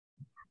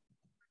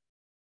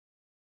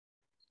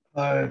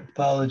I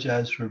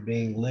apologize for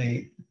being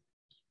late.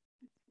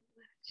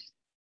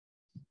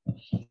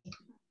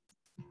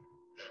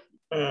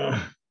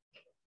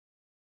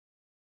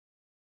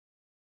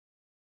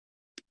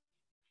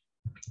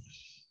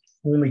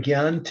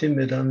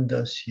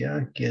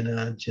 Umigyantimidandasya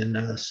Gena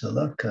Jana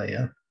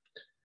Salakaya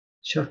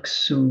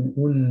Chaksu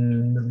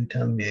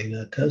Unmilitam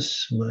Yena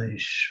Tasmai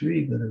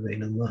Shri Gurave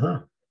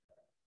Namaha.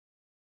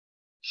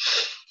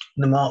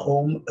 Nama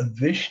Om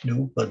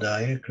Vishnu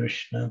Padaya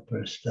Krishna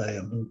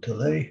Prastaya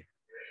Bhutale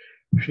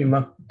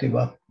Srimakti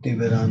Bhakti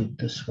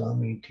Vedanta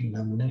Swami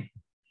Tinamne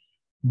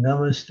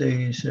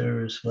Namaste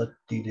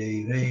Saraswati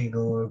Deve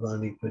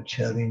Gauravani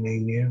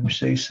Pachaline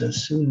Nirvsesa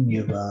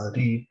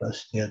Sunyavadi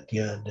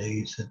Pastyatya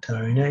De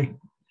Satarine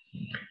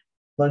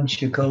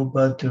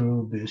Panchakopa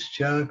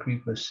Tarubhischa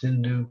Kripa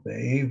Sindhu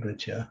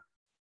Vaevacha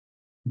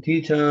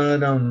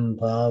Titanam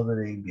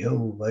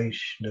Pavanebhyo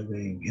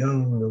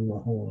Vaishnavebhyo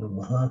Namaho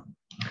Namaha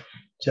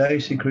Jai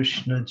Sri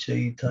Krishna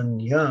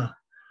Chaitanya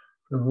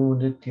Prabhu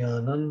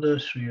Nityananda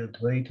Sri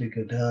Advaita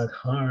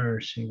Gadadhar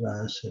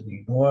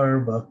Sivasadi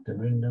Gaur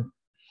Bhaktivinoda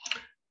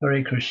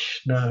Hare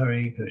Krishna,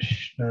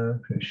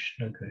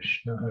 Krishna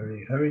Krishna,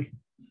 Hare Hare.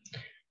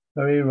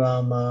 Hare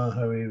Rama,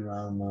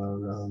 Rama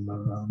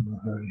Rama,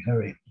 Hare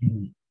Hare.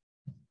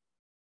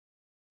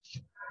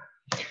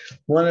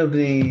 One of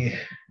the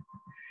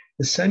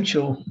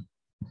essential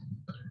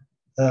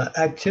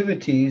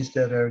activities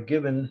that are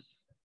given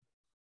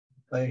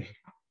by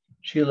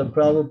Srila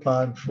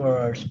Prabhupada for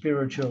our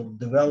spiritual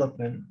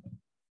development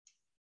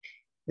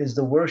is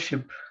the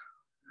worship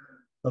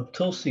of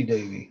Tulasi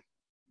Devi.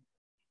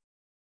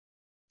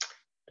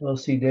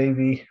 Tulasi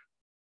Devi,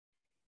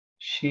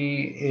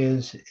 she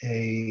is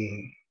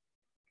a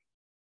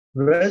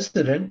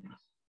resident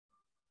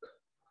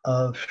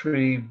of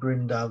Sri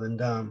Vrindavan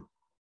Dham.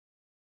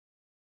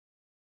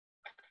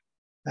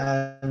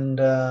 And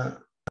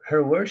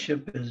her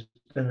worship has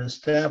been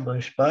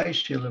established by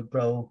Srila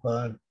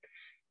Prabhupada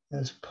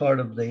as part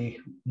of the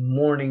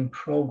morning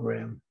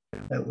program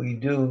that we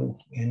do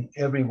in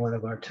every one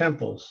of our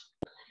temples.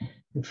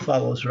 It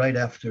follows right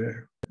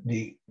after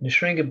the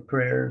Nishringa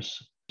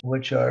prayers,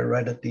 which are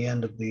right at the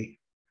end of the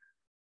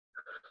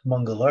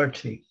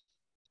Mangalarti.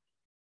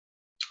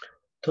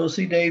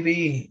 Tulasi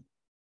Devi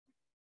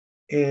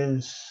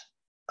is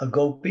a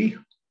gopi,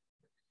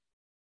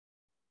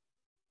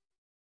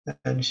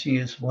 and she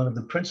is one of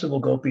the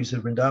principal gopis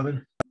of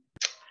Vrindavan.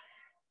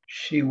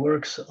 She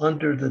works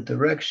under the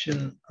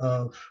direction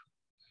of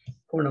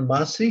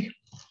Purnamasi,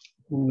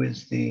 who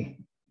is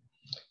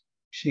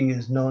she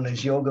is known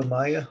as Yoga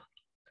Maya,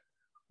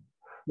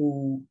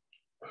 who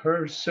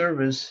her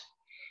service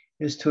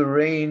is to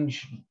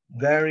arrange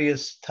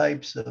various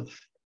types of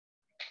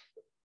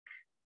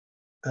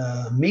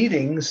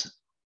meetings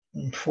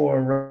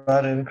for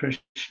Radha and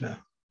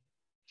Krishna.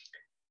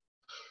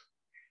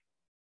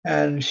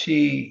 And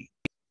she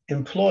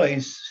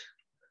employs,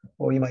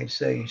 or you might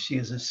say, she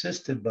is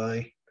assisted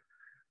by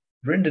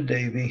Vrinda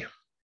Devi,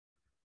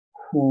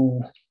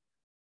 who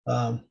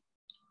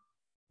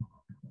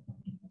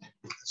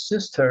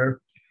assist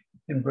her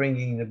in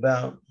bringing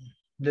about.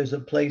 There's a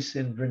place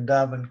in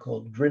Vrindavan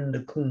called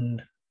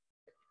Vrindakund.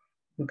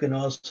 You can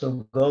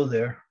also go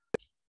there.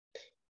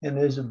 And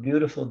there's a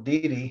beautiful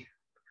deity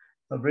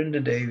of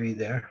Vrinda Devi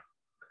there.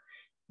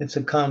 It's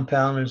a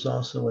compound. There's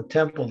also a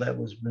temple that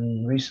was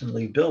been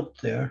recently built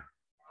there.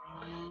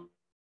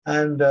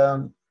 And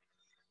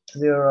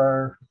there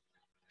are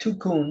two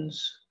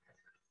kunds.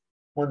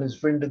 One is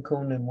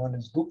Vrindakund and one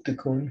is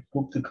Guptakund.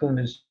 Guptakund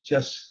is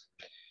just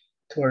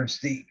towards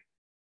the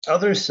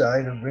other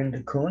side of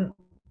Vrindakund.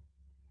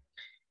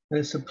 And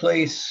it's a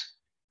place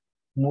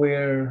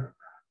where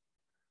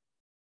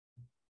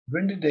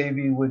Vrinda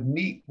Devi would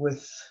meet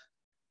with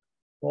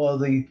all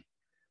the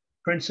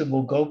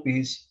principal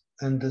gopis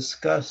and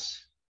discuss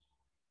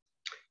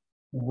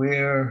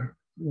where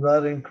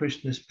Radha and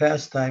Krishna's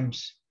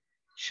pastimes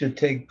should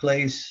take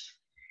place,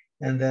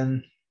 and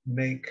then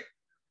make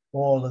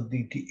all of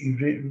the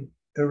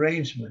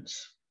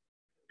arrangements.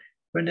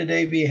 Vrinda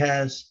Devi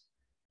has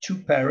two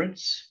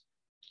parrots,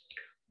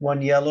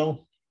 one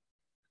yellow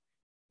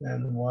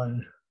and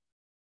one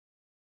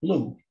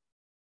blue.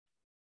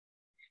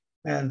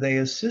 And they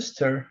assist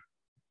her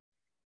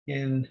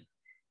in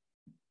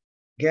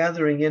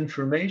gathering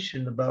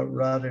information about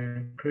Radha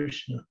and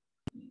Krishna.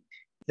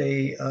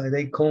 They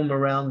comb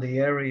around the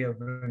area of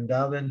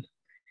Vrindavan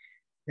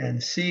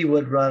and see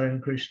what Radha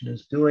and Krishna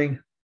is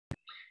doing,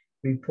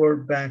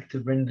 report back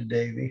to Vrinda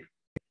Devi.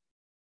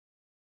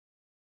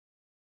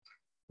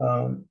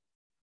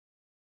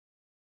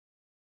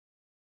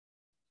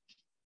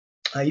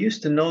 I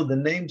used to know the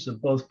names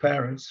of both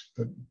parrots,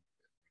 but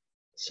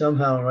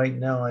somehow right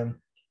now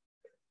I'm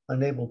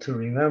unable to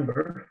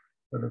remember.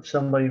 But if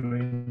somebody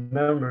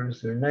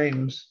remembers their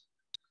names,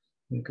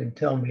 you can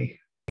tell me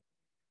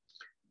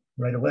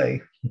right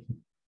away.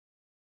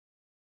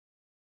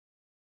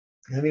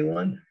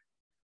 Anyone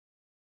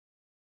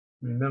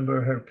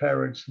remember her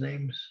parrots'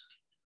 names?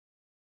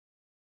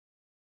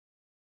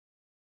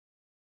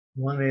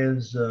 One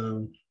is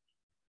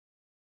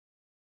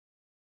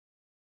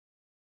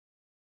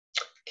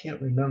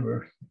can't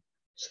remember.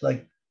 It's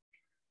like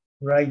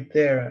right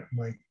there at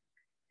my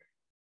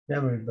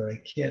memory, but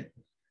I can't.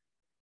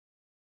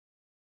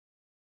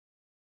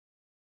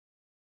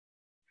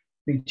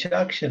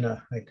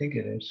 Vichakshana, I think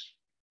it is.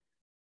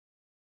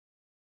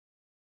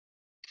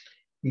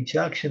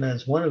 Vichakshana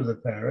is one of the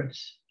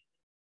parrots.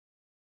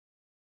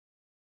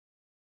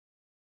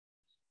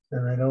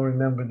 And I don't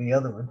remember the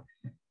other one.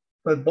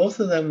 But both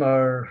of them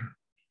are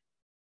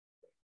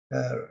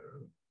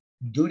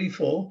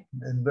dutiful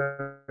and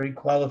very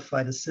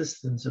qualified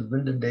assistants of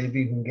Vrinda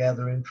Devi who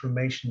gather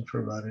information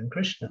for Radha and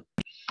Krishna,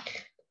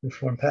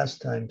 perform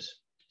pastimes.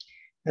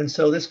 And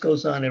so this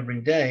goes on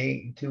every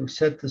day to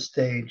set the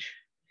stage,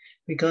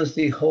 because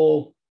the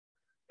whole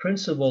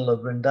principle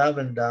of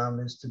Vrindavan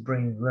Dham is to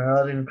bring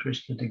Radha and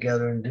Krishna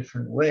together in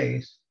different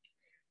ways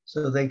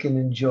so they can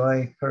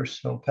enjoy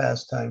personal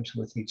pastimes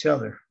with each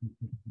other.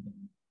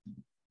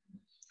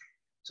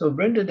 So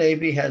Vrinda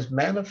Devi has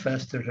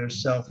manifested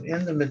herself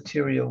in the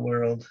material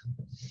world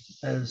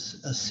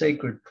as a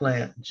sacred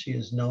plant. She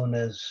is known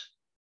as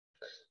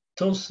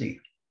Tulasi.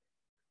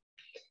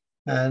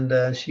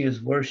 And she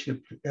is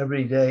worshipped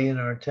every day in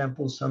our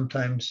temples,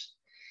 sometimes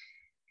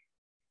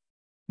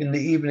in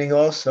the evening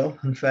also.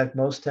 In fact,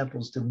 most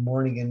temples do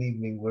morning and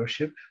evening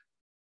worship.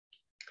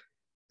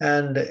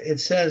 And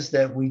it says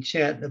that we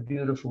chant a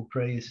beautiful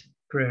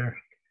prayer.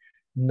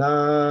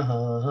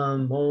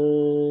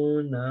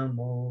 Namo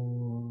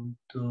Namo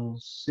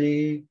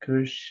Tulsi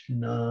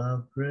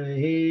Krishna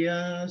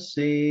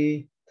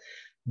Prayasi.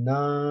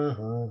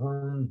 Namo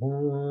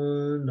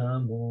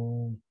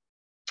Namo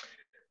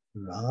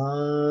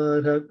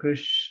Radha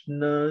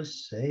Krishna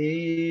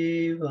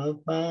Seva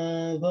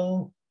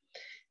Pavo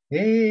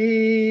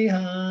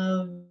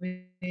Eha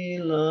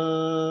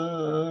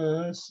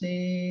Vilasi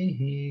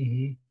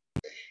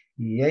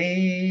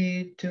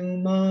Ye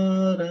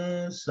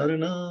Tumara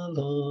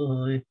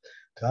Saranaloy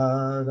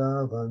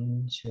Tada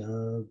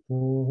Vancha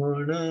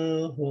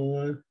Purna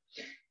Hoy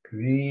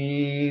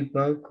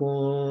Kripa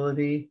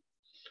Kori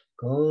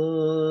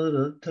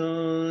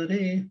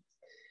Koratori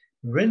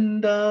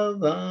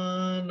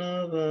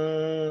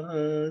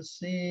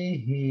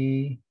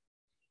Vrindavanavasi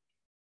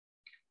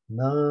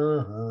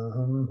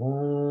Namo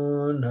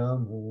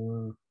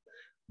Namo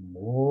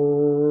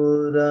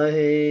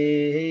Morahe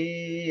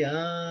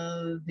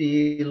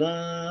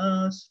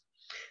Vilas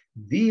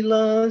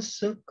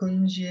Vilas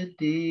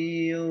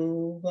Kunjadiyo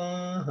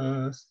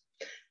Vas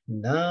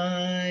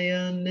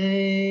Nayane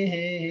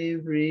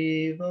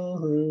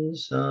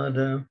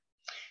Vrivosada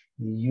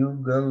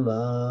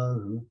Yugala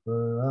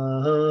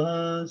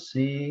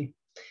Ruparasi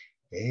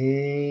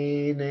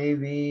Ene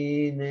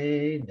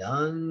Vine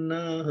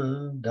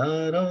Dana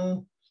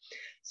Daro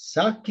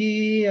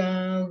Saki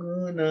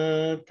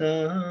Agunata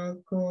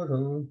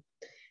Koro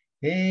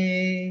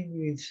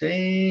He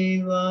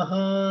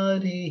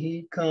Sevahari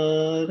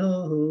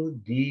Karo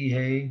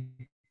Dihe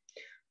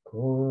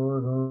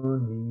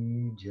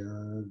Koroni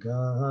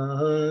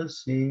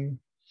Jagasi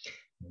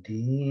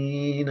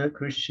Dina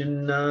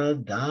Krishna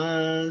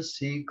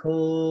Dasi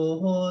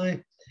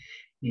Koi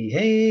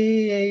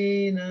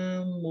Ye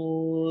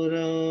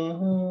Namora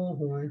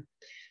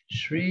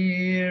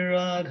Shri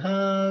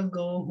Radha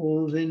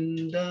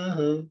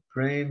Govinda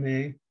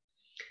Preme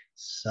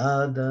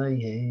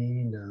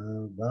Sadayena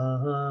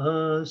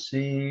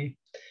Vasi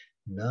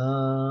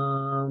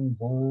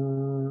Namo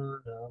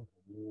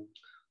Namo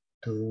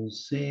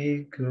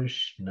Tulsi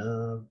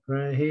Krishna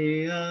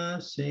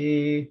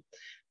Prayasi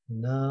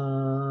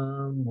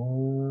Namo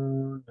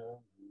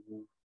Namo.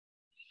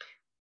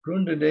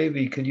 Vrinda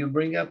Devi, could you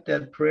bring up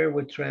that prayer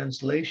with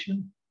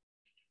translation?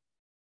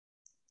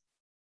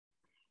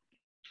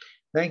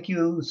 Thank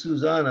you,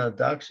 Susanna.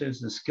 Daksha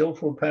is the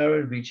skillful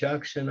parrot.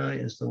 Vichakshana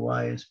is the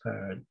wise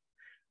parrot.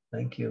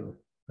 Thank you.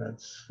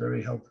 That's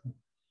very helpful.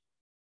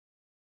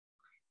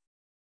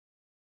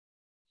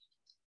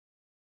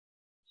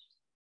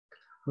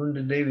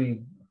 Vrinda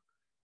Devi,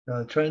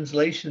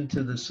 translation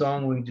to the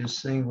song we just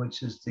sang,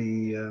 which is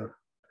the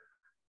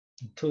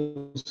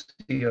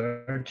Tulsi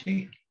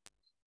Arti.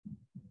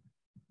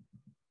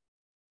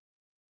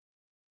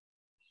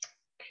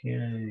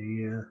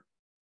 Okay,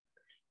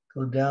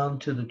 go down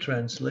to the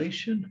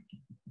translation.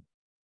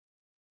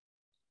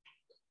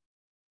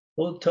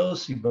 O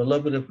Tulsi,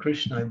 beloved of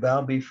Krishna, I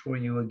bow before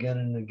you again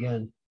and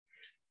again.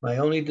 My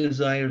only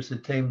desire is to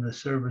tame the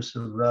service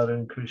of Radha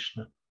and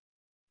Krishna.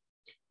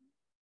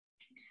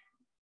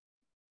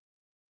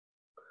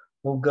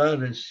 O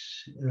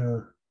Goddess,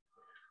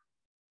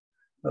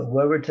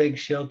 whoever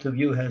takes shelter of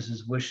you has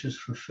his wishes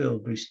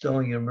fulfilled.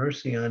 Bestowing your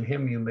mercy on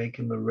him, you make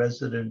him a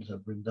resident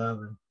of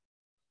Vrindavan.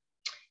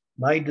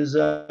 My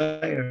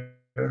desire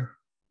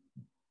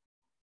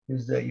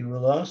is that you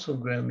will also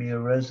grant me a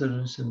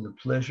residence in the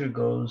pleasure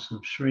goes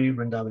of Sri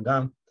Vrindavan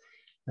Dham,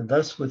 and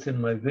thus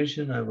within my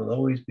vision I will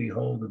always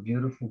behold the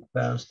beautiful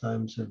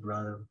pastimes of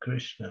Radha and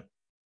Krishna.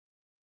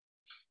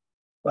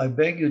 I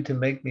beg you to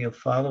make me a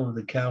follower of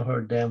the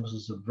cowherd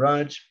damsels of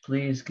Braj.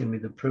 Please give me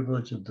the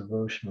privilege of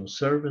devotional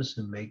service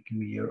and make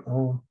me your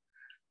own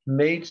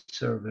maid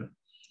servant.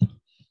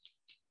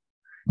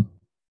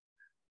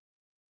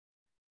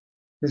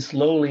 this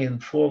lowly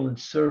and fallen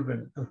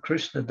servant of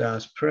Krishna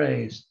Das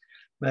prays,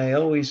 may I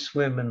always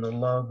swim in the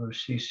love of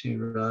Shri Shri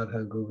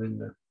Radha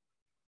Govinda.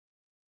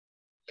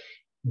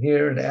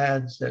 Here it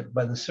adds that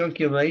by the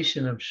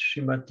circulation of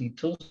Srimati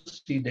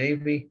Tulasi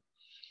Devi,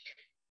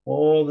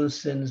 all the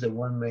sins that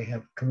one may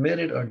have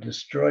committed are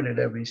destroyed at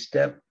every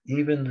step,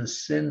 even the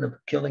sin of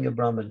killing a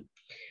Brahmin.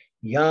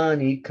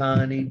 Yani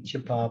kani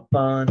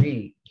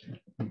chapapani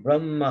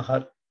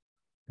brahmahat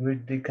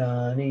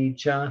Riddhikani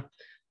cha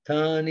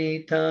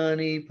tani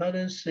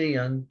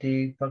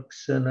padasyanti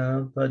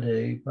paksana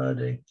pade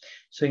pade.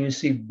 So you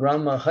see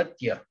Brahma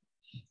Hatya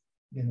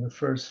in the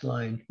first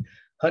line.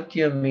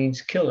 Hatya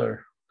means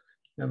killer,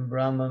 and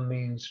Brahma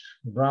means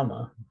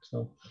Brahma.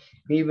 So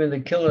even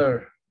the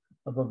killer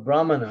of a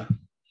Brahmana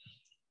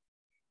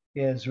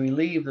is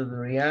relieved of the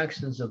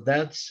reactions of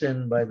that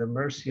sin by the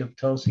mercy of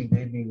Tulsi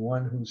Devi,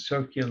 one who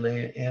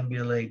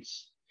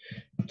ambulates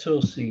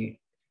Tulsi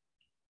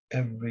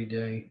every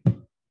day.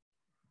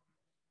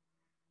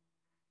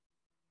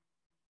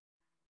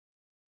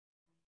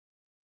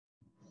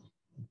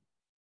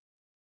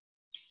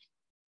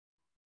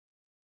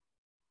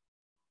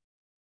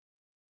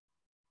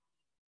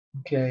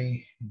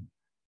 Okay,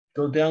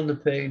 go down the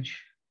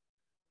page.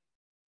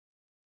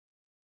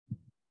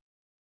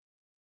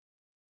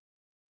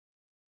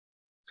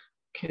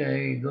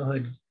 Okay, go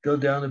ahead, go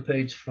down the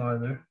page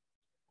farther.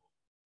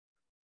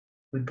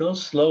 But go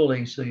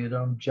slowly so you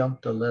don't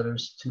jump the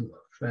letters too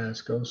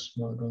fast. Go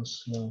slow, go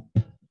slow.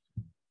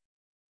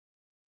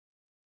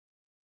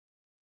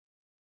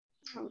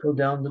 Go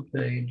down the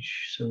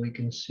page so we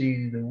can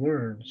see the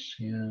words,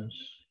 yes.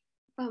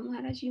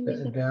 Maharaj, you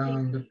mean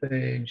down the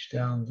page,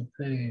 down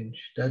the page.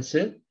 That's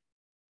it?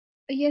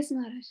 Yes,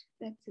 Maharaj,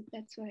 that's it,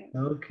 that's why.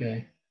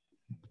 Okay.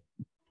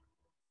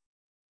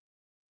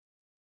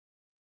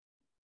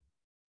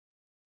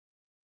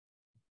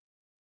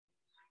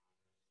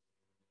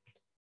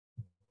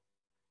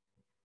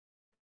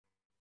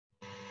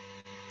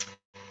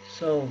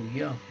 So,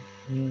 yeah.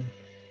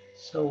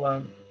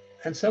 So,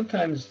 and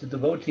sometimes the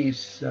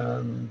devotees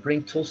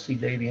bring Tulsi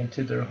Devi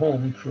into their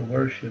home for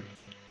worship.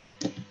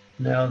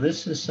 Now,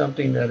 this is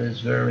something that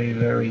is very,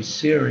 very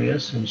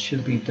serious and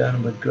should be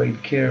done with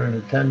great care and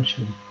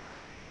attention.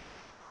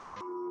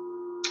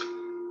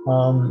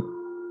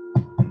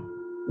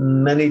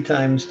 Many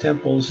times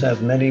temples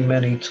have many,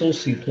 many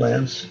Tulsi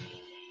plants,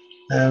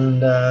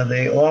 and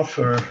they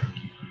offer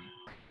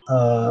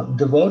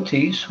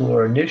devotees who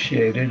are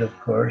initiated, of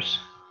course,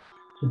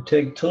 to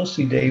take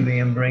Tulsi Devi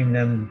and bring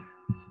them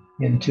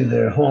into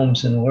their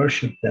homes and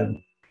worship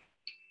them.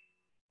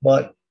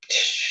 But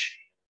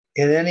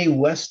in any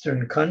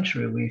Western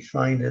country, we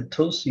find that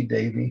Tulsi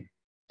Devi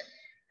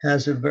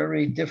has a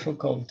very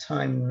difficult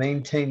time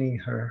maintaining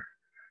her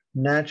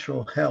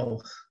natural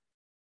health.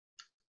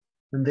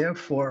 And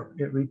therefore,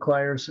 it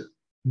requires a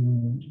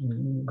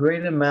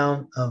great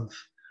amount of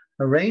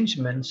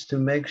arrangements to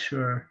make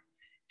sure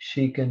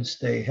she can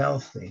stay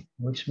healthy,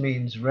 which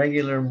means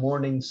regular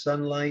morning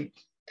sunlight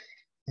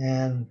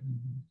and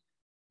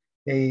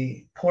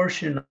a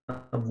portion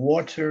of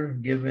water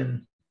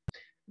given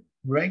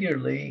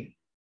regularly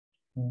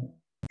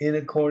in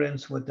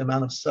accordance with the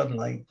amount of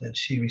sunlight that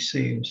she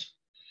receives.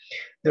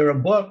 There are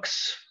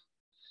books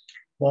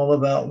all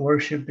about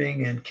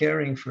worshiping and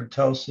caring for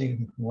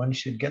Tulsi. One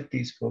should get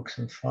these books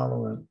and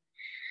follow them.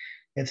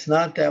 It's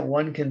not that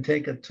one can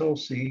take a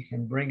Tulsi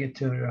and bring it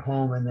to her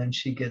home and then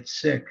she gets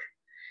sick.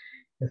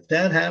 If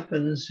that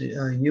happens,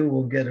 you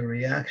will get a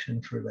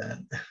reaction for that.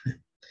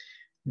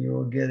 You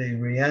will get a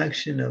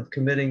reaction of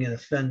committing an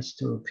offense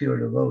to a pure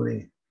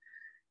devotee.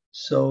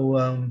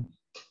 So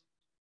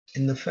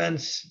in the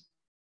fence,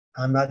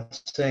 I'm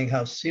not saying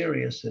how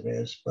serious it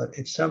is, but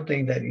it's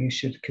something that you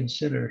should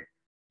consider.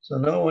 So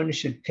no one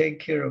should take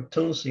care of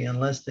Tulsi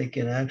unless they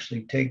can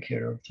actually take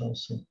care of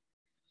Tulsi.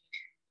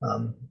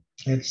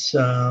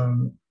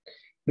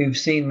 We've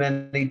seen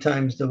many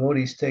times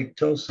devotees take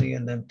Tulsi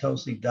and then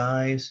Tulsi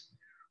dies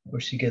or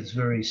she gets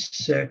very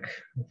sick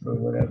for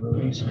whatever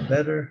reason.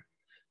 Better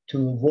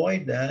to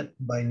avoid that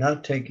by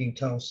not taking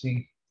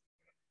Tulsi.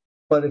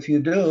 But if you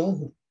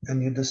do,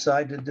 and you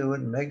decide to do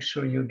it, make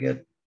sure you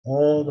get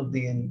all of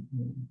the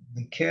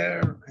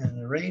care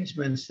and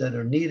arrangements that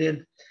are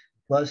needed,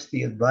 plus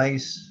the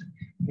advice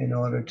in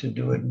order to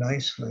do it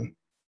nicely.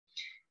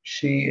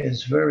 She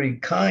is very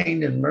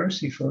kind and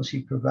merciful.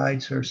 She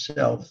provides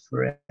herself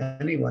for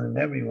anyone and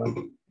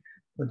everyone,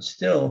 but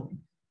still,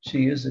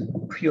 she is a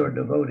pure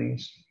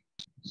devotee.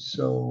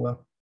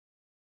 So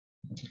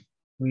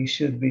we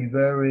should be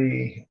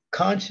very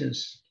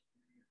conscious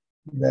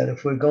that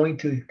if we're going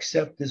to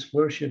accept this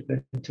worship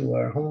into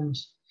our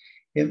homes,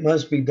 it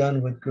must be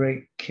done with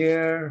great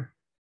care,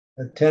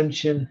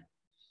 attention,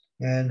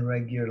 and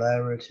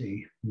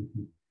regularity.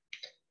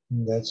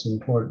 That's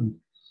important.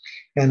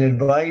 And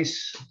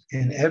advice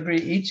in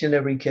each and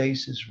every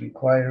case is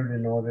required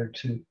in order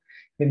to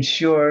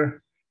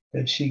ensure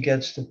that she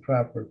gets the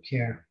proper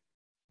care.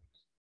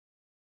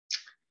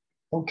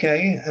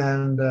 Okay,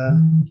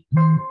 and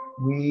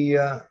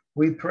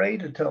we pray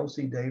to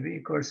Tulsi Devi.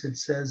 Of course, it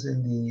says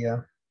in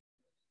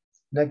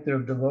nectar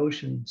of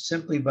devotion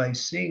simply by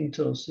seeing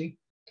Tulsi,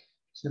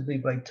 simply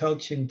by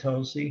touching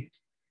Tulsi,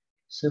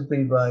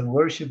 simply by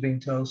worshiping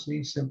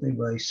Tulsi, simply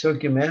by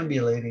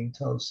circumambulating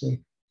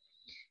Tulsi.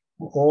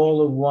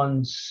 All of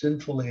one's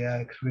sinful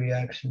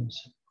reactions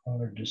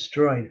are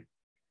destroyed.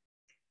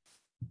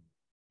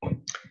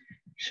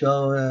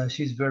 So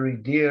she's very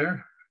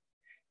dear.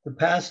 The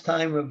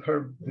pastime of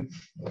her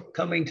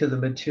coming to the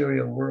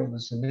material world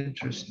is an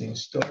interesting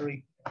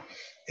story.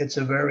 It's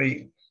a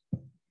very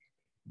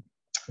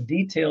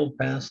detailed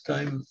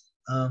pastime.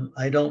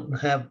 I don't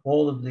have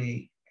all of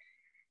the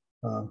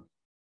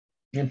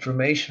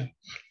information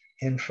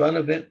in front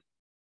of it,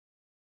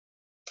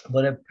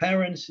 but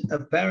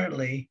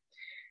apparently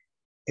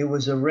it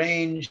was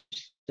arranged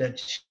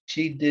that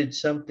she did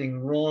something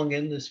wrong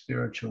in the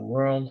spiritual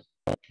world.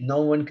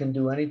 No one can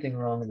do anything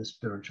wrong in the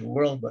spiritual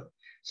world, but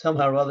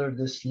somehow or other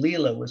this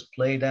Leela was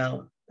played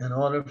out in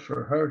order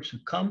for her to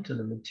come to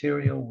the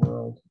material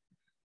world,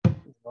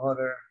 in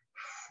order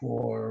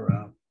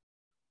for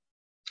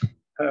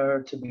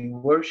her to be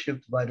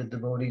worshipped by the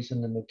devotees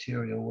in the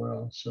material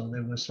world. So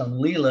there was some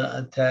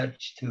Leela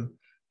attached to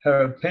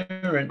her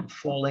apparent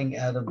falling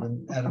out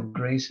of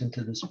grace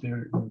into the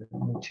spirit in the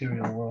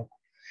material world.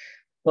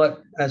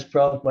 But as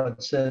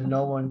Prabhupada said,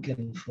 no one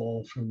can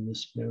fall from the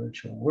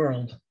spiritual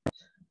world.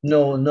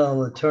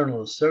 No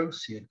eternal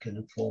associate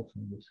can fall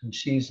from this. And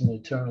she's an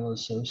eternal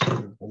associate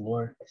of the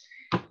Lord.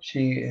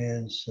 She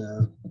is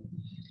a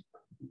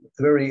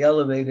very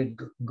elevated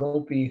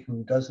gopi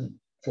who doesn't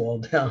fall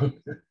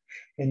down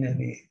in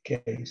any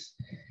case.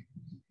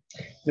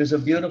 There's a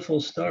beautiful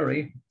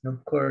story.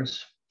 Of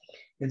course,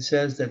 it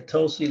says that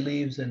Tulsi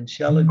leaves and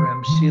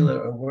Shalagram Shila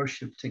are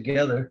worshipped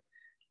together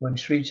when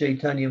Sri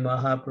Chaitanya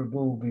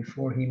Mahaprabhu,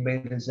 before he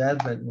made his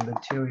advent in the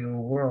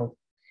material world,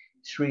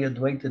 Sri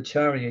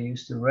Advaitacharya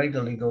used to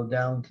regularly go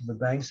down to the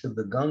banks of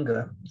the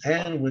Ganga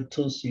and with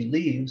Tulsi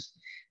leaves,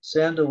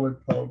 sandalwood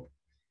pulp,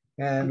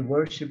 and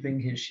worshipping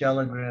his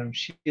Shalagram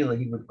Shila,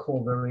 he would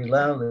call very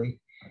loudly,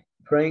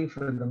 praying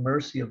for the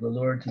mercy of the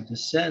Lord to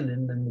descend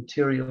in the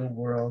material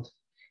world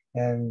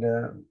and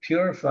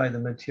purify the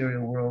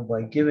material world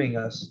by giving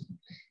us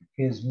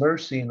his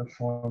mercy in the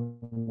form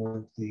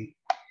of the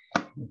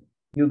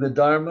Yuga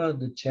Dharma,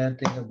 the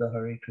chanting of the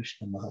Hare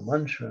Krishna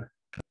Mahamantra.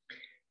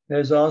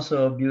 There's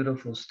also a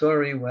beautiful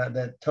story where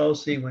that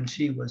Tulsi, when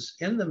she was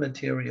in the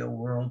material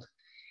world,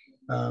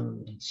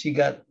 she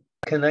got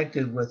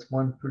connected with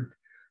one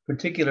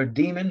particular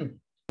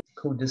demon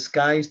who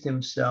disguised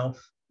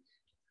himself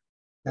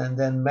and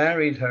then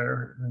married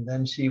her. And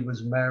then she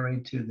was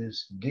married to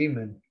this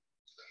demon.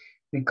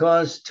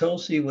 Because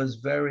Tulsi was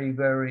very,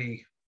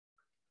 very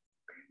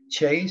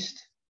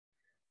chaste,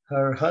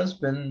 her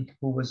husband,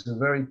 who was a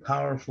very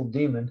powerful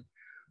demon,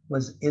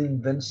 was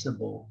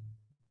invincible.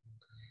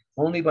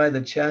 Only by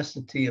the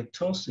chastity of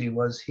Tulsi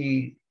was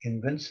he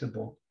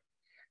invincible.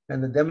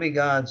 And the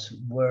demigods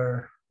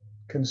were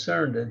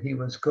concerned that he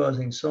was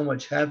causing so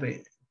much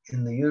havoc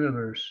in the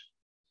universe.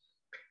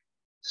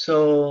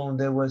 So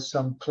there was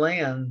some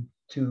plan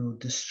to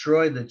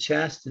destroy the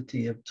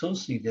chastity of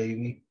Tulasi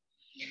Devi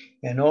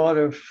in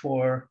order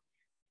for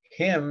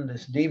him,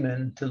 this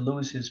demon, to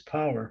lose his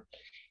power.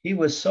 He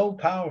was so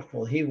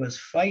powerful, he was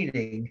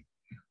fighting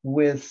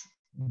with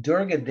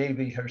Durga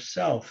Devi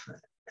herself,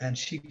 and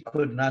she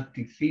could not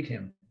defeat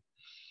him.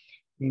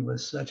 He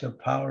was such a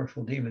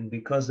powerful demon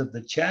because of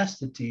the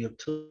chastity of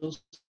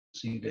Tulasi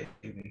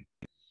Devi.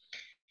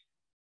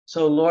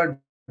 So Lord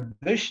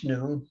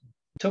Vishnu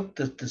took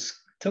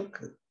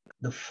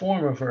the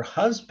form of her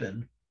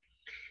husband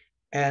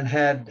and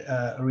had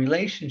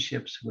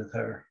relationships with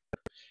her.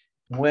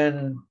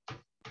 When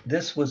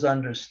this was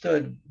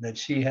understood that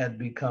she had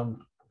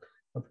become,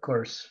 of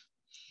course,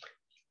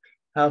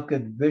 how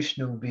could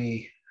Vishnu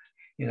be,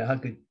 how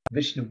could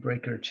Vishnu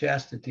break her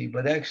chastity?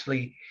 But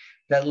actually,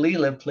 that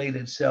Leela played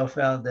itself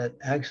out that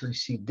actually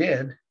she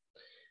did.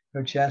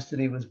 Her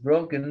chastity was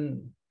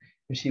broken,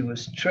 and she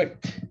was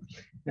tricked.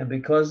 And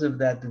because of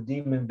that, the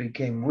demon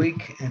became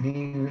weak,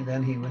 and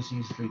then he was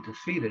easily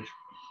defeated.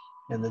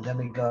 And the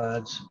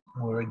demigods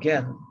were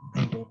again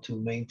able to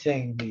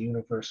maintain the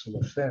universal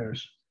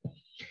affairs.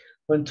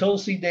 When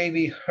Tulasi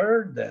Devi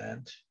heard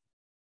that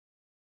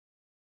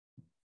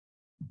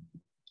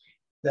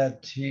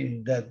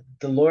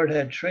the Lord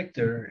had tricked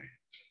her,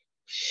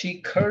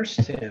 she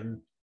cursed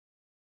him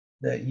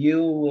that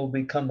you will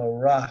become a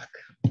rock.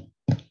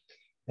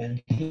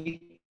 And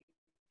he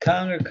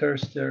counter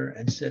cursed her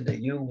and said that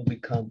you will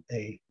become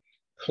a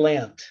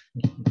plant.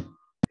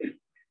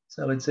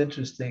 So it's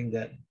interesting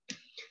that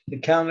the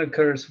counter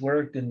curse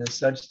worked in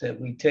such that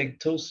we take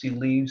Tulsi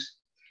leaves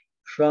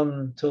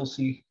from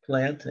Tulsi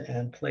plant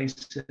and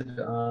place it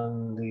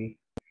on the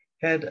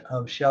head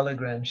of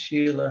Shalagram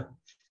Shila,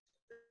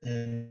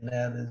 and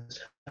that is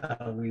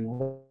how we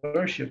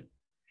worship.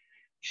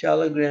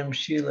 Shalagram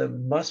Shila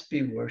must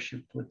be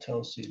worshipped with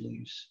Tulsi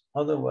leaves.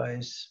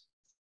 Otherwise,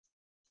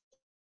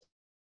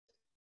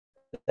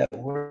 that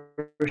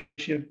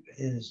worship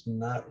is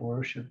not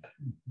worship.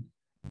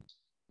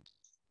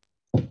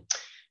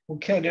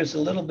 Okay, there's a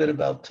little bit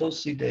about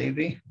Tulasi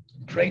Devi.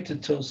 pray to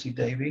Tulasi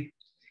Devi.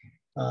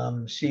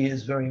 She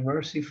is very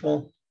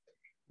merciful,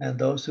 and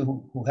those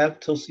who have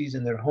Tulsis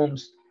in their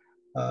homes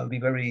be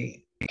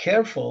very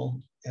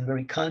careful and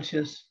very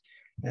conscious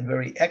and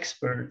very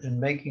expert in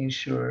making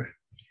sure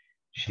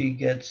she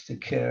gets the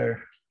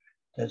care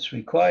that's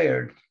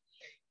required.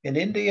 In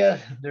India,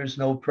 there's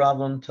no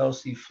problem.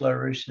 Tulsi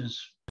flourishes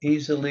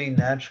easily,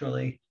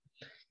 naturally,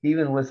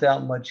 even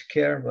without much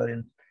care. But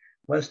in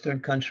Western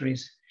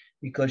countries,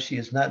 because she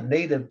is not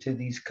native to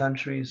these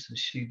countries,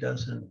 she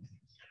doesn't,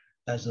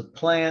 as a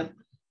plant,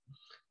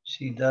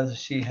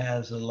 she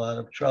has a lot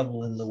of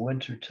trouble in the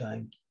winter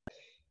time.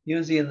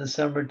 Usually in the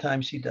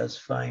summertime, she does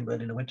fine,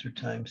 but in the winter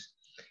times,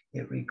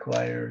 it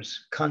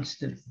requires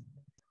constant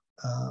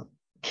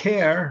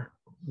care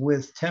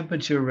with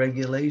temperature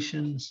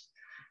regulations,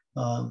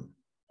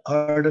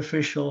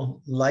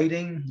 artificial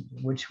lighting,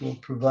 which will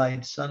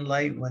provide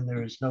sunlight when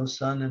there is no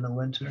sun in the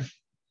winter,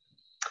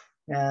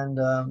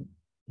 and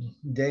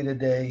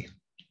day-to-day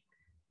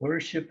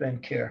worship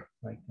and care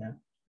like that.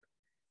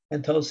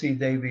 And Tulasi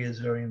Devi is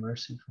very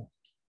merciful.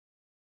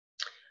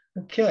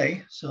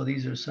 Okay, so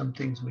these are some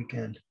things we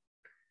can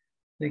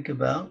think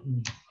about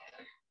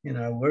in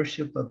our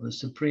worship of the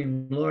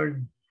Supreme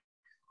Lord.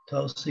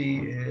 Tulsi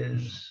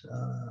is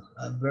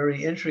a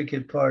very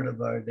intricate part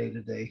of our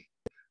day-to-day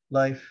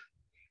life,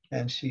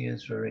 and she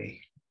is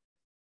very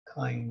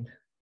kind.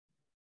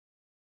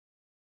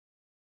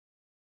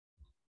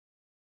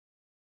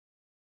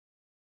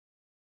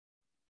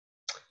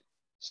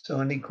 So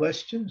any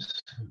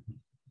questions?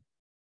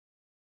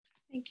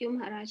 Thank you,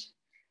 Maharaj,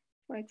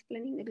 for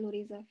explaining the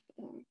glories of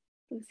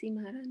Tulsi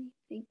Maharani.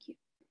 Thank you.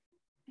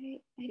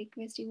 I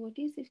request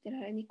devotees, if there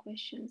are any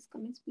questions,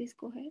 comments, please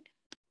go ahead.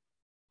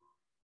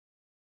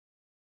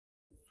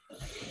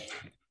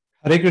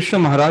 Hare Krishna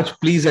Maharaj,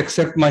 please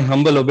accept my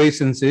humble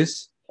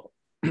obeisances.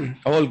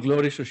 All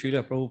glories to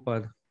Srila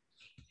Prabhupada.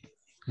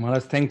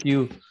 Maharaj, thank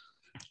you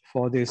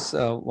for this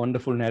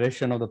wonderful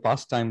narration of the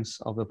pastimes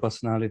of the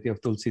personality of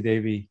Tulasi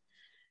Devi.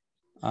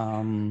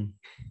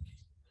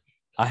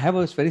 I have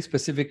a very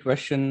specific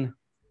question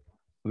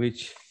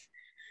which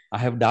I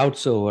have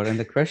doubts over, and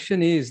the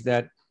question is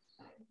that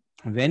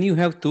when you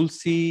have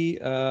Tulsi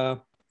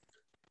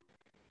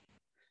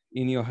in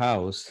your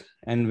house,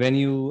 and when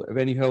you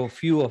have a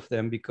few of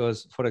them,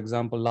 because for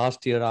example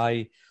last year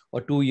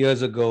or 2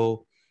 years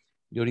ago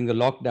during the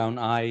lockdown,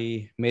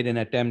 I made an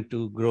attempt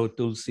to grow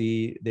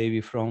Tulsi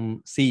Devi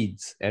from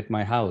seeds at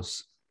my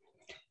house,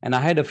 and I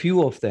had a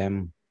few of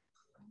them,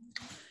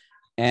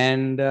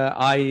 and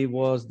I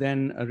was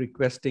then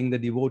requesting the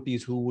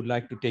devotees who would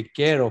like to take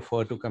care of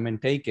her to come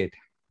and take it.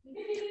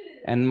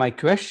 And my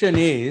question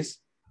is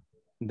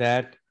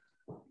that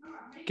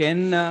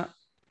can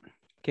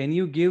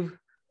you give,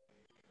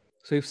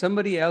 so if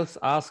somebody else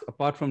asks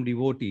apart from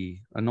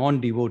devotee, a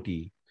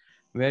non-devotee,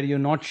 where you're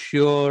not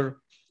sure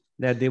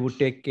that they would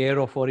take care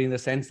of her, in the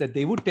sense that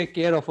they would take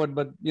care of her,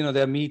 but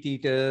they're meat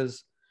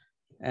eaters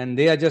and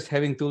they are just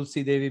having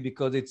Tulasi Devi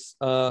because it's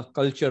a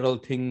cultural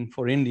thing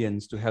for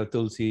Indians to have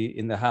Tulsi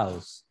in the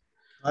house.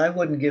 I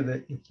wouldn't give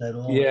it at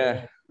all.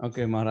 Yeah.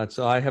 Okay, Maharaj.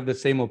 So I have the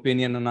same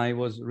opinion, and I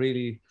was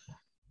really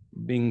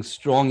being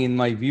strong in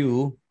my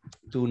view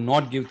to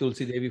not give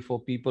Tulasi Devi for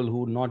people who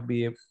would not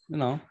be,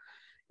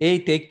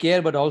 take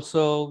care, but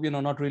also,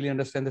 not really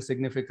understand the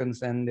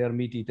significance, and they're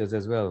meat eaters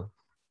as well.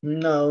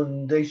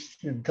 No,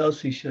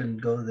 Tulsi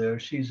shouldn't go there.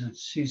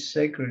 She's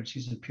sacred.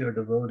 She's a pure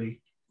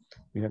devotee.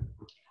 Yeah.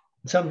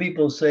 Some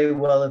people say,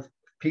 well, if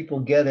people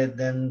get it,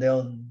 then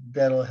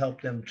that'll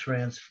help them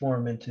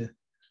transform into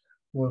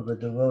more of a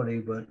devotee.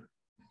 But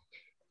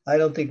I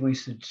don't think we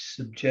should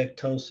subject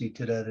Tulsi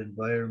to that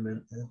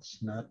environment.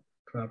 That's not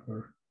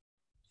proper.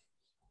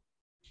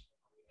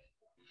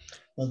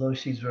 Although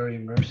she's very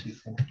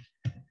merciful.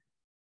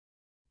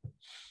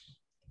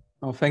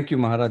 Oh, thank you,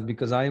 Maharaj,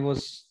 because I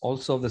was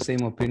also of the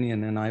same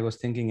opinion, and I was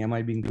thinking, am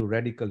I being too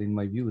radical in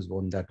my views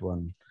on that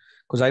one?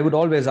 Because I would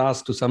always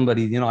ask to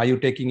somebody, are you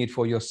taking it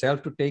for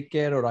yourself to take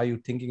care, or are you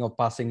thinking of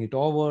passing it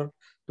over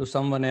to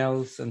someone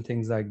else, and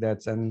things like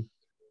that? And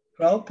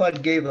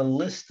Prabhupada gave a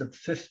list of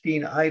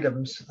 15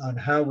 items on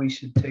how we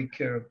should take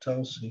care of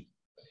Tulsi.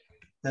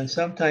 And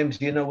sometimes,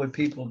 what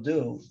people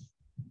do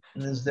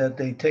is that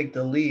they take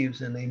the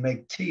leaves and they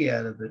make tea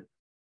out of it.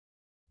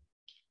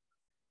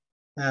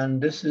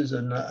 And this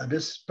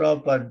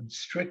Prabhupada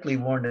strictly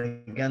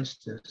warned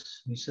against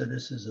this. He said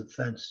this is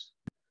offense.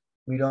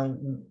 We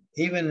don't,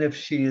 even if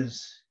she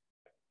is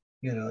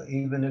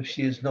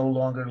no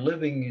longer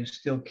living, you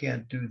still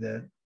can't do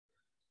that.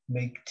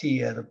 Make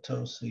tea out of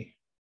Tulsi.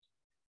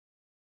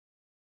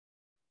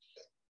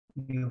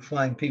 You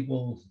find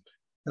people,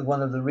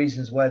 one of the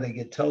reasons why they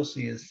get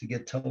Tulsi is to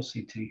get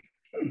Tulsi tea.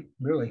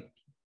 Really?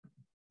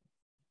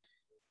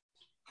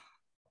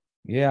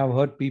 Yeah, I've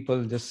heard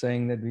people just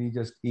saying that we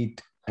just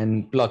eat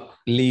and pluck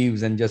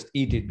leaves and just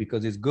eat it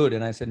because it's good.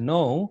 And I said,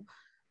 no,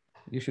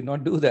 you should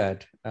not do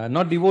that.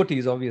 Not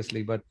devotees,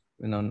 obviously, but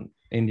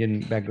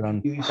Indian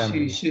background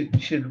family. You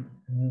should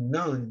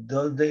no.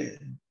 The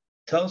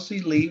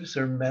Tulsi leaves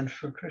are meant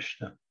for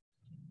Krishna.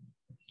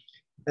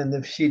 And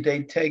if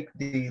they take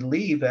the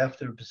leave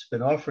after it's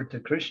been offered to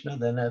Krishna,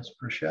 then that's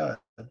prasad.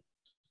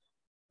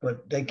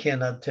 But they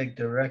cannot take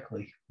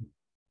directly.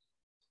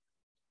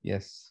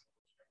 Yes.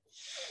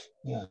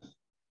 Yeah.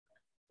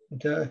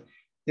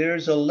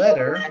 There's a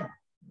letter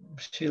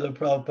Srila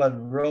Prabhupada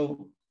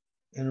wrote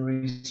in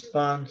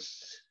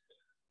response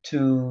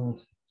to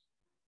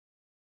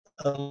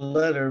a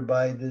letter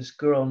by this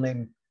girl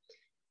named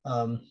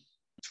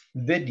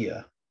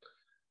Vidya.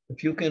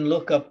 If you can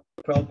look up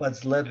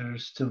Prabhupada's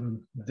letters to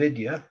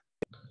Vidya,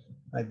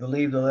 I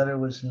believe the letter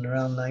was in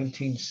around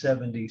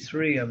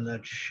 1973, I'm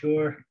not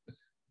sure,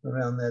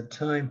 around that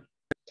time.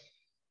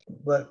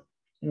 But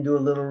do a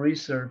little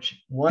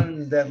research.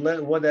 That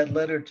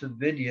letter to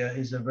Vidya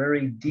is a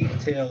very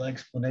detailed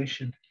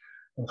explanation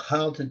of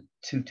how to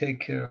take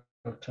care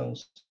of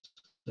Tulsi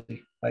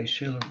by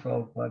Srila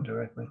Prabhupada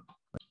directly.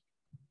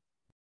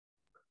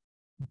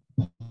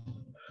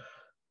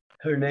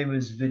 Her name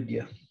is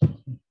Vidya.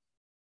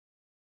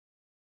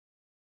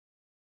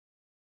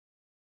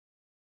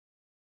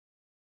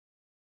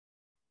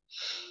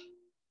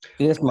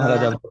 Yes,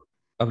 Maharaj,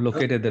 I've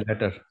located the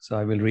letter, so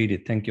I will read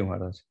it. Thank you,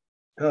 Maharaj.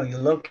 Oh, you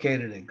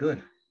located it.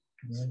 Good.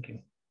 Thank you.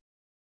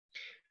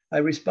 I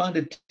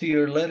responded to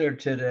your letter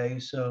today,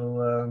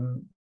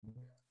 so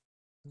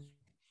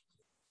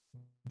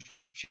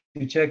if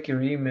you check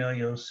your email,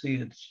 you'll see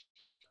it's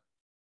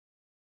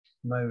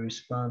my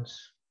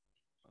response.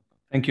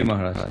 Thank you,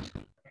 Maharaj.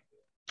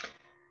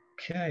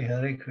 Okay,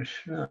 Hare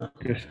Krishna.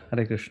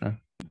 Hare Krishna.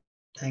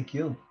 Thank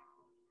you.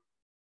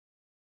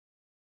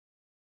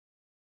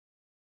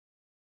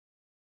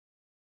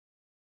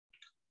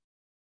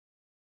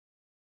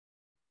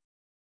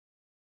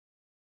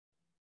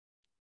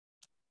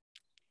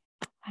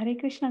 Hare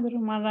Krishna, Guru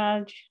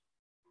Maharaj.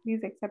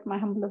 Please accept my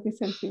humble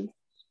obeisances.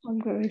 All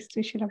glories to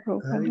Srila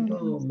Prabhupada.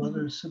 Haribo,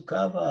 Mother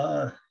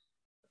Sukava.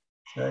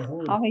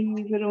 How are you,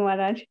 Guru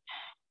Maharaj?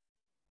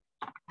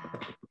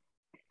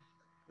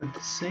 Good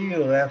to see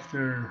you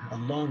after a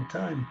long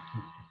time.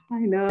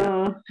 I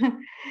know.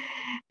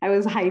 I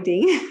was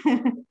hiding.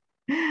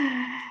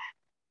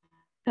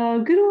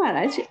 Guru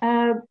Maharaj,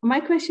 my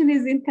question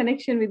is in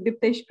connection with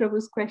Diptesh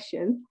Prabhu's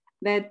question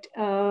that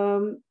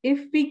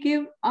if we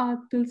give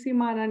Tulsi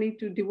Maharani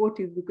to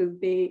devotees because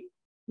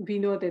we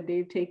know that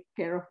they take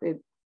care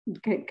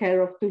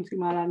of Tulsi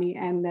Maharani,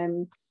 and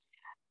then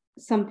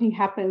something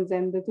happens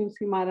and the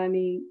Tulsi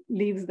Maharani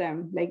leaves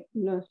them, like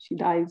she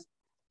dies.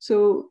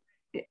 So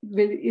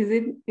is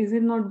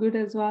it not good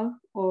as well,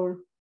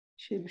 or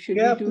should we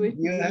do it?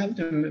 You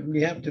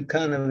have to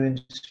kind of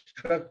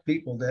instruct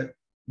people that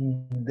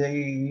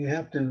you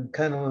have to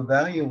kind of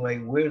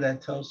evaluate where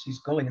that Tulsi is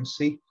going and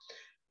see,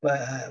 but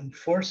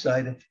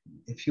foresight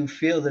if you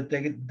feel that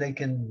they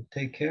can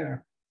take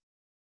care.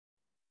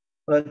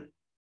 But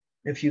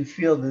if you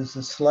feel there's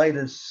the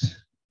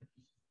slightest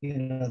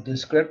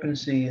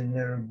discrepancy in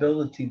their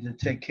ability to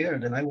take care,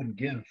 then I wouldn't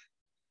give.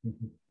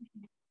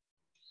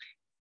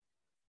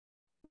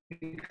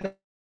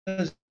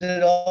 Because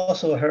it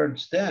also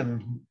hurts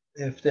them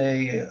if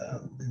they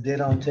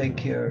don't take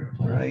care,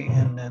 right?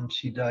 And then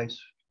she dies.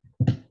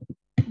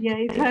 Yeah,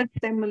 it hurts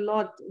them a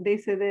lot. They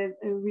say that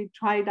we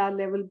tried our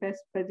level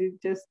best, but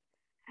it just,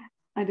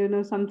 I don't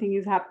know, something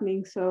is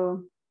happening.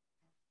 So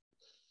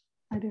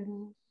I don't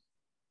know.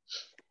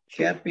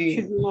 Can't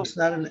be.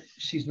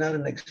 She's not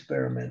an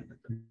experiment.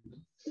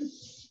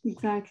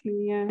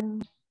 Exactly. Yeah.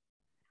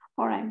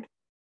 All right.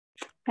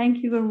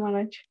 Thank you, Guru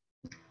Maharaj.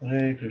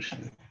 Hare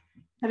Krishna.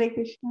 Hare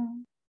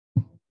Krishna.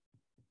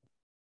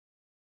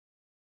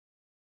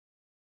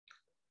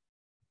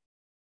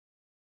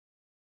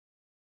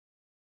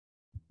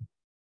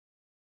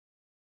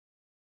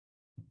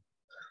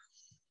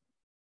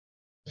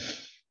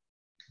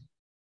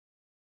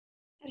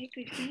 Hare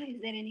Krishna.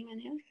 Is there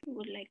anyone else who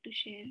would like to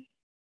share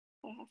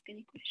or ask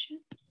any question?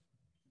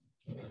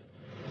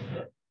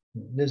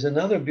 There's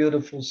another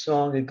beautiful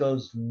song. It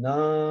goes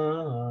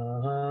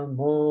Namo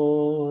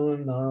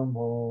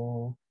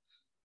Namo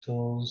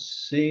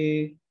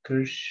Tulsi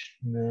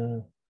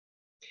Krishna.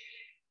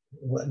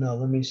 No,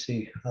 let me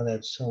see how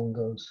that song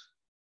goes.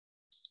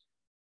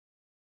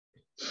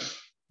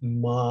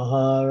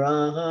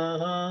 Maharani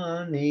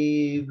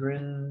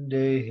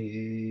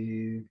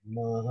Vrinde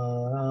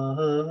Maharani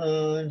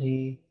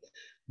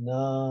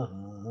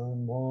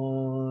Namo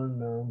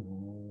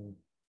Namo.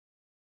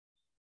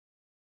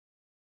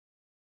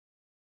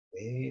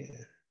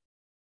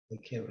 I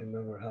can't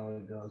remember how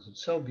it goes.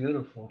 It's so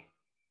beautiful.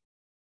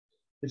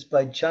 It's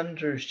by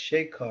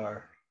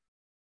Chandrasekhar.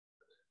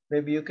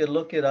 Maybe you could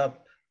look it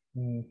up.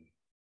 The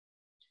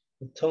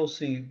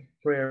Tulsi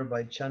prayer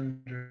by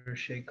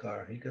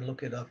Chandrasekhar. You can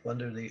look it up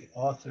under the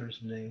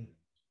author's name.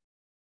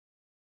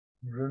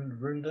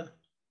 Vrunda?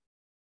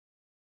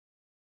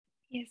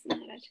 Yes,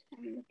 Maharaj.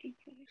 I'm looking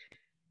for it.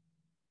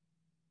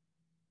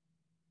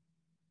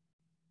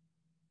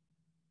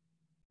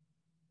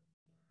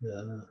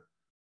 Yeah.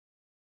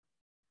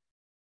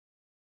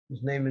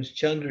 His name is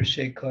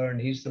Chandrasekhar,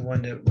 and he's the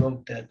one that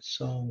wrote that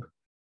song.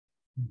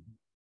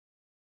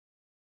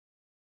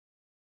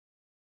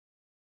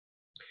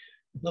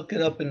 Look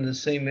it up in the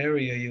same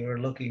area you were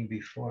looking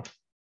before.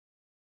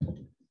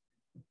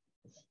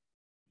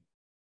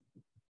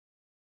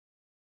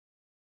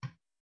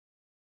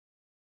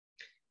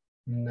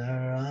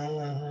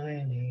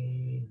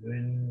 Narayani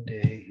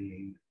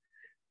Vrindehi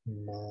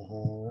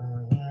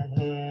Mahani.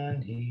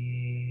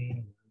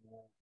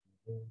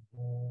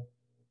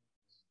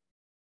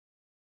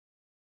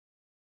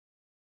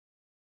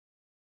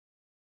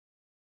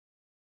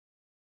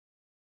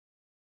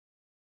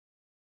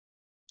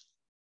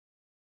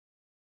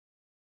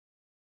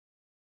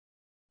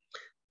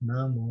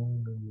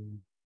 Namo Namo.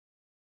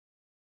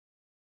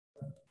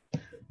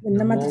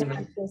 Mataji,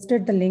 I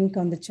posted the link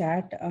on the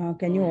chat.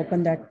 Can you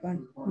open that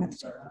one,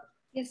 Mataji?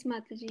 Yes,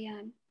 Mataji,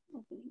 I'm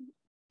opening.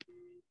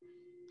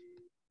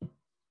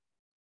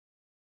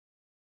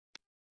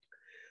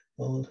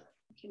 Oh,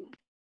 Okay,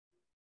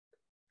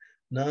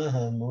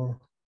 Namo.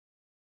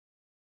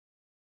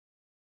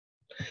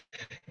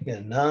 Yeah,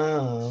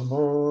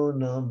 Namo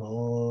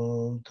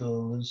Namo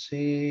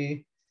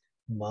Tulasi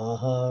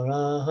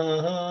Maharani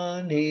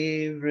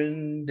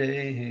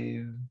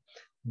Vrindev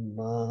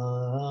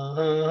Mahani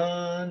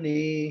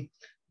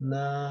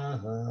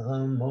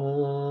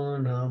Namo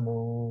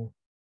Namo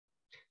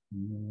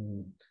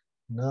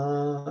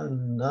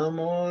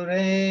Namo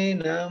Re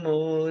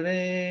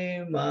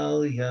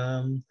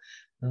Malyam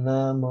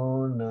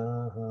Namo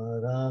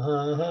Naharani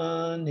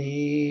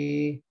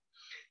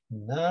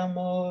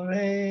Namo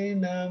Re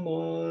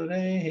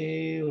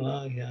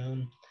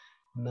Malyam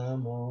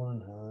Namo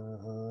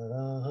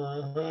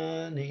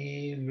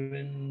Narani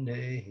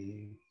Vrindehi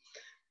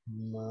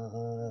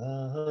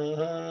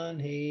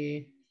Mahani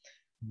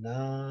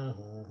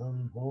Namo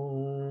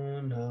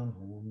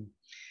Namo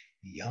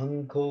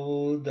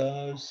Yanko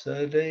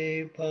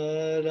Dasare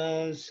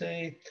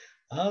Parase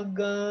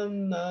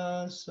Agam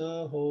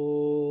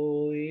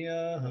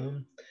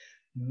Nasahoyam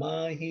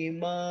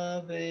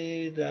Mahima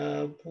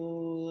Veda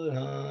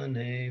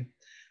Purane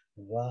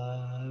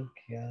Vakyani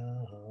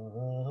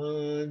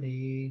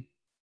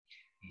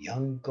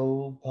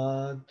Yanko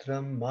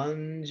Patram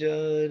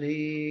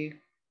Manjari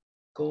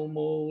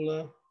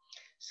Komola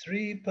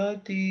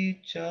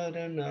Sripati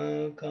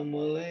Charana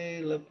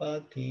Kamale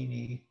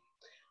Lapatini.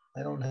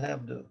 I don't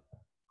have the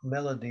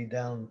melody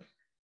down,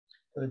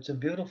 but it's a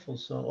beautiful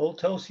song. O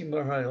Tulsi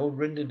Maharaja, O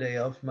Rindade, I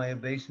offer my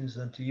obeisance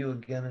unto you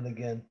again and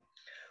again.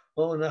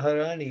 O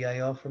Naharani, I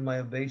offer my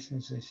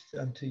obeisances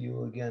unto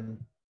you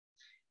again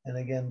and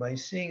again. By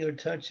seeing or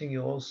touching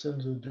you, all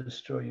sins will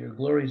destroy. Your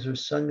glories are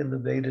sung in the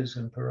Vedas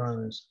and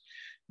Puranas.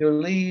 Your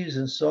leaves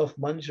and soft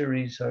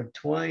manjaris are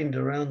twined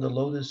around the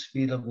lotus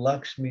feet of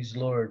Lakshmi's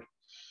Lord.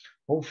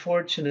 O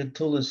fortunate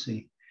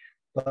Tulasi,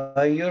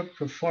 by your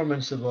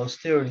performance of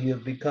austerity, you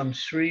have become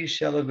Sri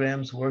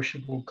Shalagram's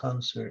worshipful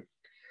consort.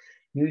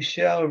 You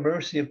shower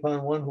mercy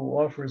upon one who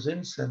offers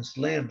incense,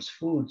 lamps,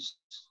 foods,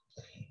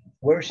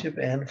 worship,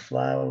 and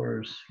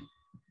flowers.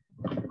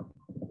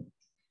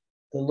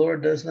 The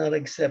Lord does not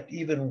accept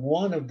even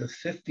one of the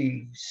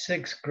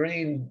 56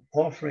 grain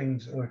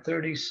offerings or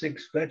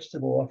 36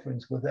 vegetable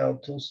offerings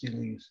without tulsi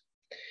leaves.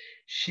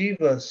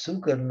 Shiva,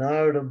 Sukha,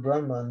 Narada,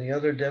 Brahma, and the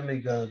other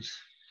demigods,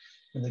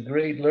 and the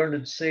great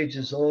learned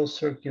sages all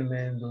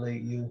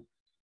circumambulate you.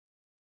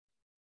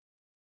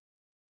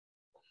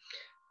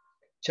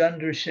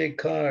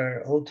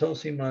 Chandrasekhar, O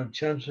Tulsiman,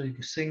 Chandra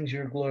sings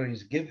your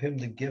glories. Give him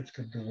the gift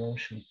of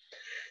devotion.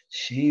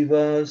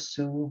 Shiva,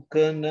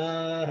 Sukha,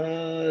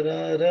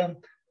 Narada,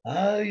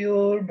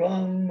 Ayor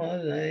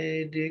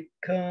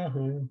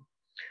Brahmaledikaham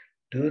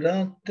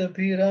Duratta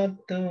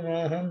Piratta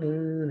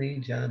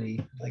Mahamuni Jani.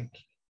 I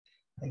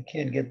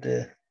can't get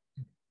the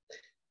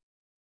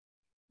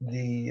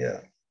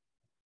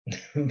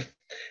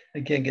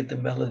I can't get the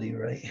melody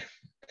right.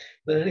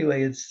 But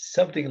anyway, it's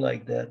something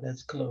like that.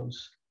 That's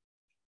close.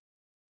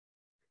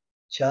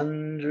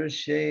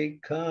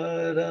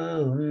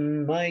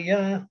 Chandrasekharam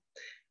Maya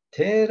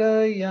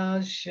Tera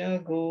Yasha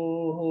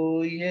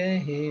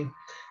Goye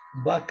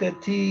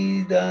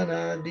Bhakati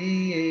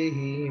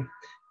Danadiye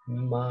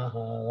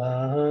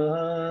Mahani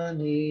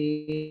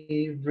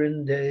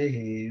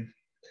Vrindev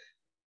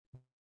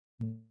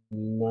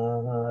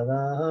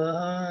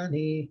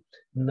Mahani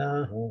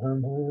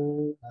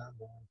Namo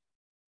Namo.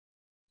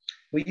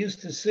 We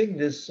used to sing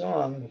this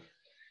song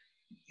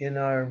in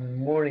our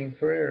morning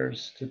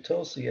prayers to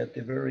Tulsi at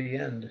the very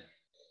end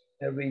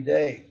every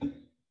day.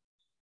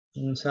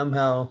 And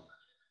somehow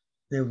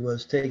it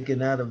was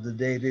taken out of the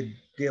daily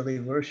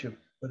worship,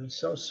 but it's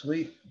so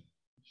sweet.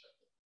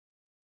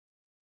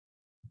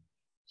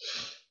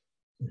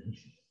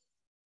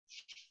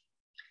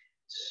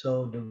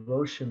 So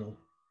devotional.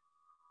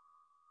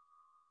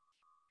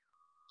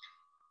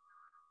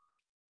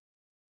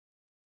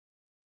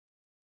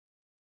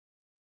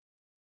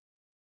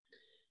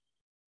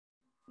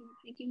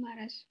 Thank you,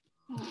 Maharaj.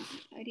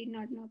 I did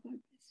not know about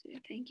this.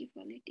 Thank you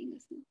for letting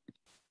us know.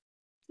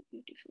 It's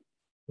beautiful.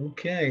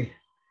 Okay.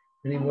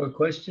 Any more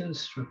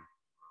questions?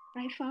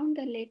 I found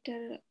the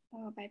letter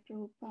by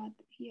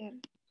Prabhupada here,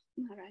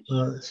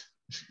 Maharaj.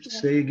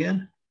 Say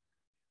again.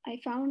 I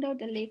found out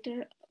the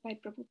letter by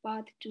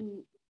Prabhupada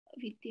to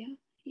Vidya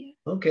here.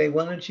 Okay,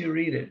 why don't you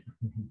read it?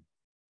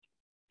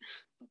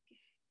 Okay.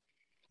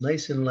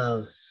 Nice and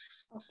loud.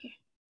 Okay.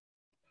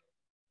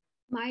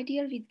 My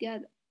dear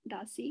Vidya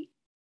Dasi.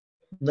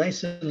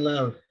 Nice and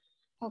loud.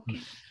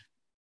 Okay.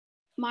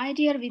 My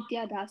dear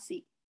Vidya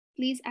Dasi,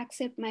 please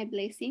accept my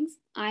blessings.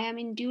 I am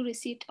in due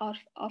receipt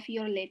of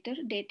your letter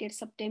dated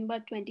September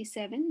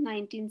 27,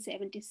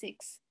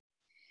 1976.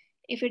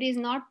 If it is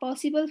not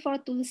possible for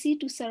Tulasi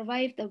to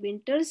survive the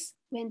winters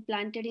when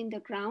planted in the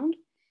ground,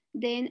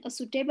 then a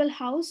suitable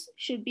house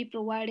should be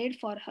provided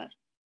for her.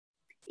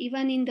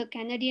 Even in the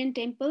Canadian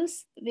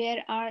temples,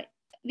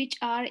 which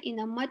are in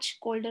a much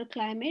colder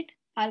climate,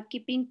 are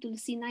keeping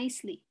Tulasi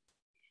nicely.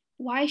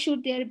 Why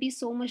should there be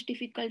so much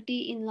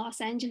difficulty in Los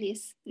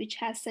Angeles, which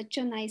has such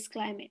a nice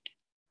climate?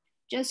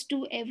 Just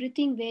do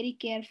everything very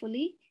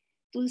carefully.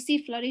 Tulsi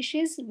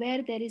flourishes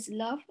where there is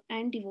love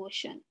and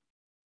devotion.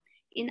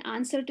 In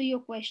answer to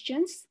your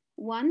questions,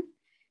 1.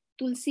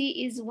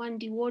 Tulsi is one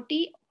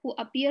devotee who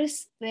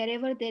appears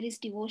wherever there is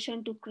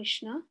devotion to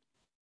Krishna.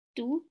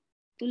 2.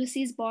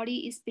 Tulsi's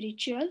body is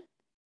spiritual.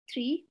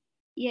 3.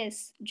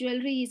 Yes,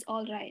 jewelry is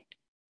all right.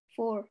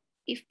 4.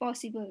 If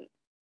possible.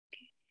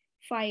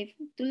 5.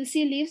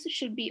 Tulsi leaves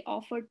should be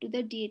offered to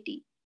the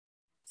deity.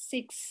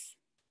 6.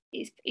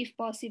 If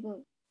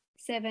possible.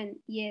 7.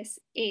 Yes.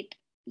 8.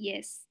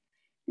 Yes.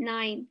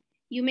 9.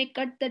 You may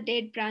cut the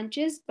dead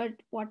branches, but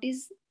what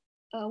is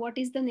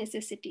the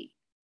necessity?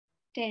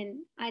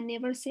 10. I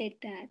never said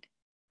that.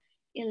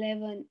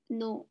 11.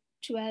 No.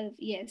 12.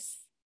 Yes.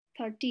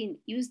 13.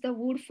 Use the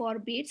wood for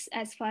beads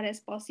as far as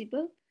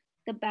possible.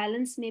 The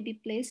balance may be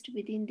placed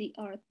within the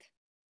earth.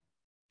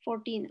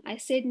 14. I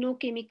said no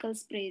chemical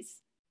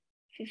sprays.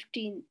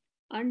 15.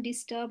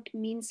 Undisturbed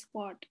means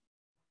what?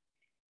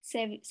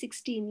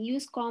 16.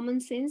 Use common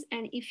sense,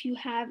 and if you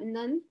have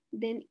none,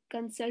 then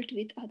consult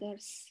with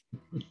others.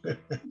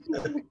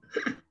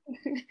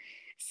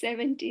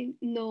 17.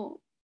 No.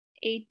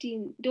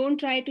 18. Don't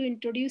try to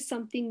introduce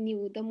something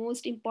new. The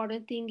most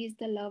important thing is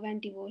the love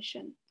and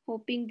devotion.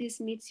 Hoping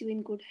this meets you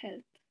in good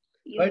health.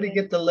 Try to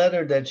get the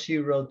letter that she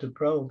wrote to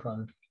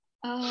Prabhupada.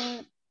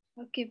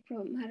 Okay,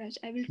 Maharaj,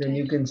 I will try. Then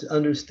you can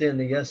understand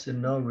the yes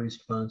and no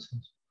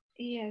responses.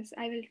 Yes,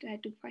 I will try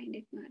to find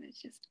it, Maharaj.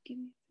 Just give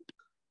me.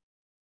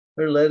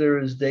 Her letter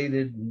is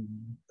dated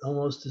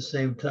almost the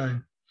same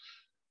time,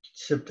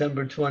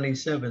 September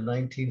 27,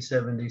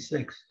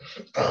 1976.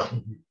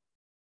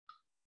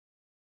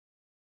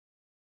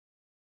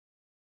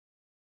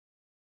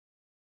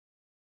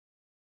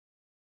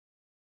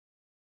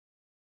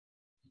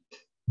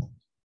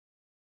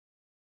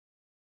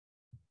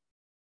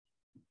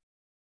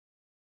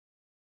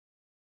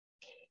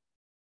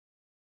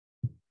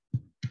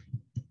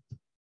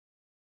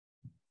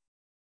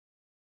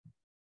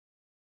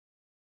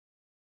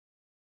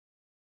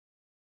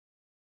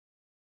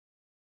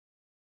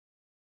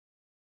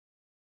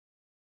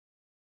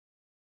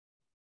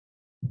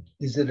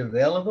 Is it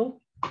available?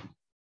 I'm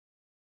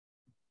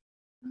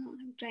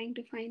trying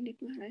to find it,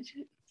 Maharaj.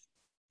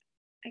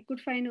 I could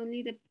find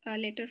only the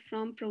letter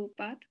from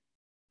Prabhupada.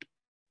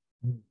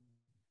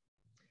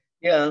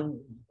 Yeah,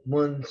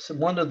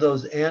 one of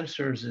those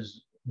answers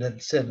is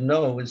that said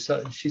no. Is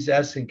she's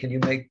asking, can you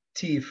make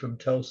tea from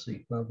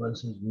Tulsi? Prabhupada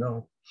says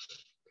no.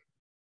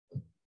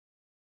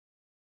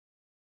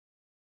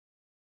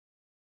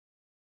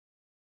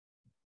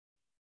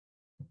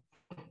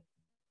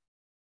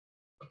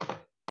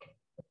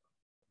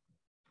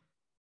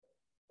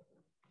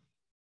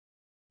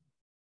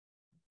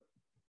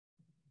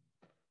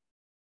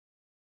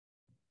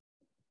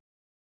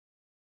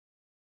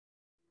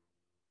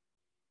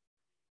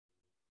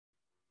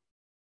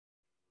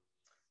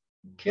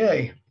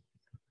 Okay.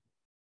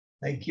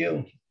 Thank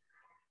you.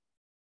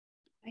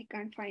 I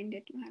can't find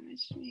it, Maharaj.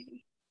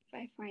 Maybe if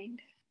I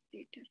find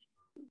later.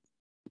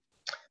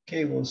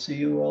 Okay, we'll see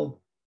you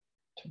all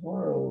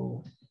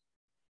tomorrow.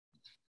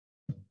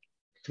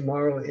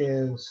 Tomorrow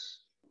is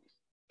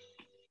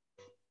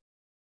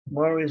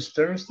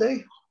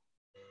Thursday?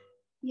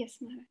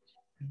 Yes,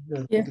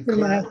 Maharaj. Yes,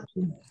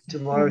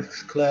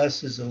 Tomorrow's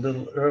class is a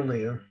little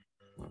earlier.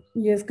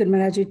 Yes, Good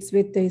Maharaj. It's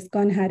with the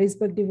ISKCON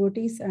Harrisburg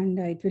devotees, and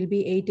it will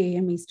be 8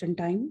 a.m. Eastern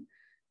Time,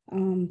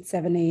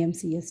 7 a.m.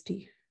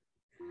 CST.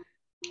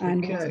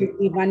 And Okay. it will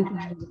be 1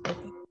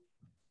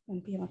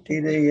 p.m.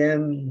 8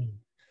 a.m.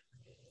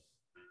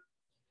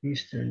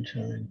 Eastern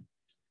Time.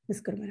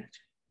 Yes, Good Maharaj.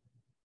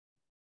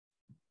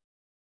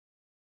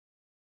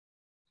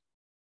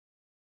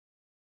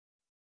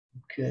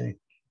 Okay.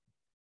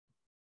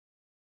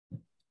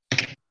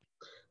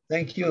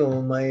 Thank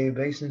you. My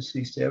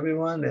obeisances to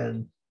everyone,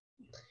 and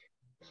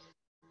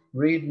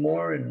read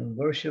more and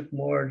worship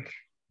more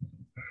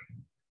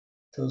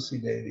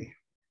Tulasi Devi.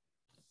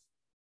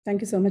 Thank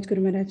you so much,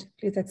 Guru Maharaj.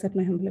 Please accept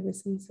my humble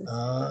obeisances.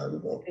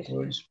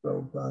 Glories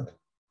Prabhupada.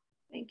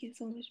 Thank you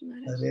so much,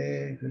 Maharaj.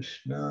 Hare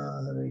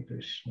Krishna, Hare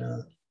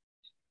Krishna.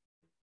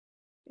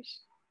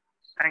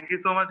 Thank you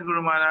so much,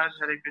 Guru Maharaj.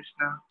 Hare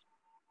Krishna.